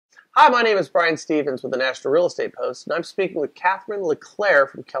Hi, my name is Brian Stevens with the National Real Estate Post, and I'm speaking with Katherine LeClere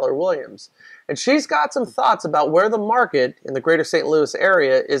from Keller Williams. And she's got some thoughts about where the market in the greater St. Louis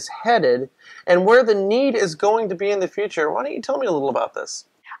area is headed and where the need is going to be in the future. Why don't you tell me a little about this?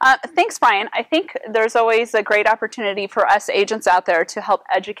 Thanks, Brian. I think there's always a great opportunity for us agents out there to help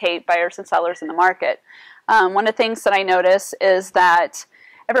educate buyers and sellers in the market. One of the things that I notice is that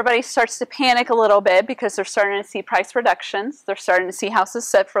everybody starts to panic a little bit because they're starting to see price reductions. They're starting to see houses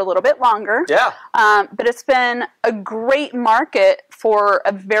sit for a little bit longer. Yeah. But it's been a great market for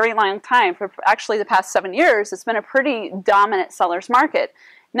a very long time. For actually the past 7 years, it's been a pretty dominant seller's market.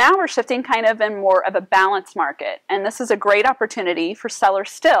 Now we're shifting kind of in more of a balanced market. And this is a great opportunity for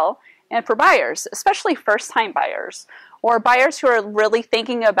sellers still and for buyers, especially first-time buyers or buyers who are really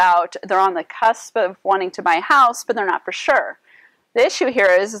thinking about, they're on the cusp of wanting to buy a house, but they're not for sure. The issue here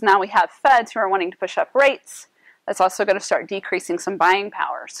is now we have feds who are wanting to push up rates. That's also going to start decreasing some buying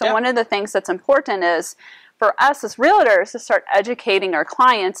power. So one of the things that's important is for us as realtors to start educating our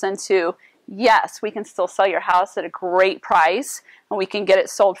clients into, yes, we can still sell your house at a great price and we can get it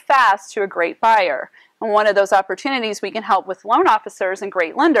sold fast to a great buyer. And one of those opportunities we can help with loan officers and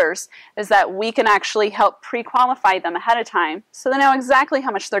great lenders is that we can actually help pre-qualify them ahead of time so they know exactly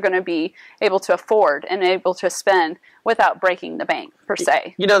how much they're going to be able to afford and able to spend without breaking the bank, per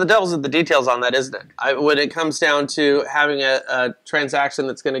se. You know, the devil's in the details on that, isn't it? When it comes down to having a transaction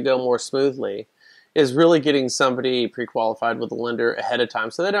that's going to go more smoothly, is really getting somebody pre-qualified with a lender ahead of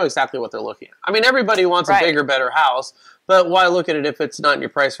time so they know exactly what they're looking at. I mean, everybody wants a bigger, better house, but why look at it if it's not in your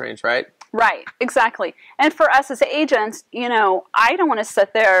price range, right? Right, exactly. And for us as agents, you know, I don't want to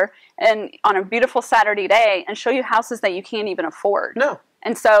sit there and on a beautiful Saturday day and show you houses that you can't even afford. No.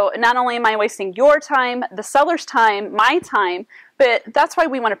 And so not only am I wasting your time, the seller's time, my time, but that's why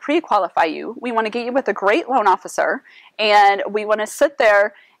we want to pre-qualify you. We want to get you with a great loan officer, and we want to sit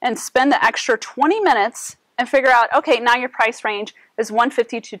there and spend the extra 20 minutes and figure out, okay, now your price range is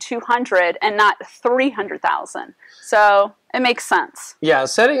 150 to 200 and not 300,000. So it makes sense. Yeah,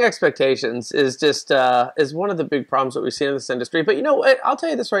 setting expectations is just is one of the big problems that we see in this industry. But you know what? I'll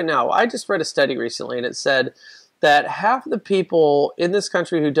tell you this right now. I just read a study recently, and it said that half of the people in this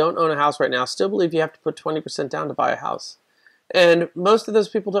country who don't own a house right now still believe you have to put 20% down to buy a house. And most of those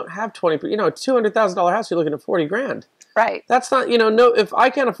people don't have 20%. You know, a $200,000 house, you're looking at 40 grand. Right. That's not, you know, no, if I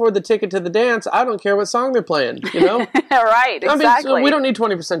can't afford the ticket to the dance, I don't care what song they're playing, you know? Right, exactly. I mean, so we don't need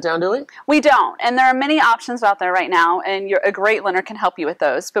 20% down, do we? We don't. And there are many options out there right now, and a great lender can help you with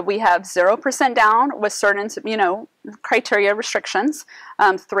those. But we have 0% down with certain, you know, criteria restrictions,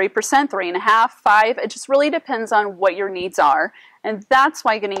 3%, 3.5%, 5%. It just really depends on what your needs are. And that's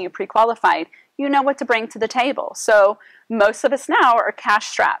why getting you pre-qualified, you know what to bring to the table. So most of us now are cash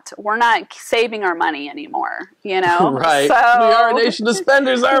strapped. We're not saving our money anymore, you know? Right. So we are a nation of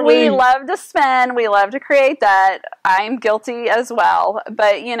spenders, aren't we? We love to spend. We love to create debt. I'm guilty as well.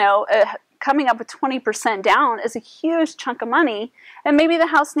 But, you know, coming up with 20% down is a huge chunk of money. And maybe the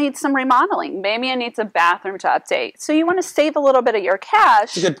house needs some remodeling. Maybe it needs a bathroom to update. So you want to save a little bit of your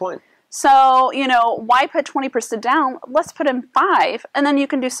cash. That's a good point. So, you know, why put 20% down? Let's put in 5%, and then you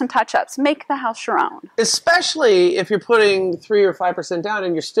can do some touch-ups. Make the house your own. Especially if you're putting 3 or 5% down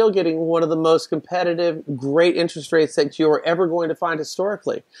and you're still getting one of the most competitive, great interest rates that you're ever going to find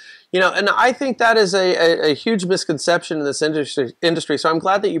historically. You know, and I think that is a huge misconception in this industry, so I'm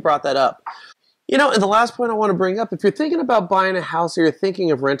glad that you brought that up. You know, and the last point I want to bring up, if you're thinking about buying a house or you're thinking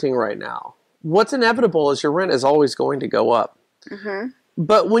of renting right now, what's inevitable is your rent is always going to go up. Mm-hmm.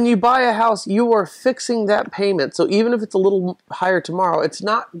 But when you buy a house, you are fixing that payment. So even if it's a little higher tomorrow, it's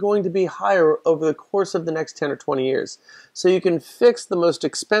not going to be higher over the course of the next 10 or 20 years. So you can fix the most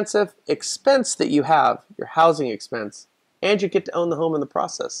expensive expense that you have, your housing expense, and you get to own the home in the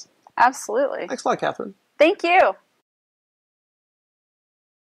process. Absolutely. Thanks a lot, Katherine. Thank you.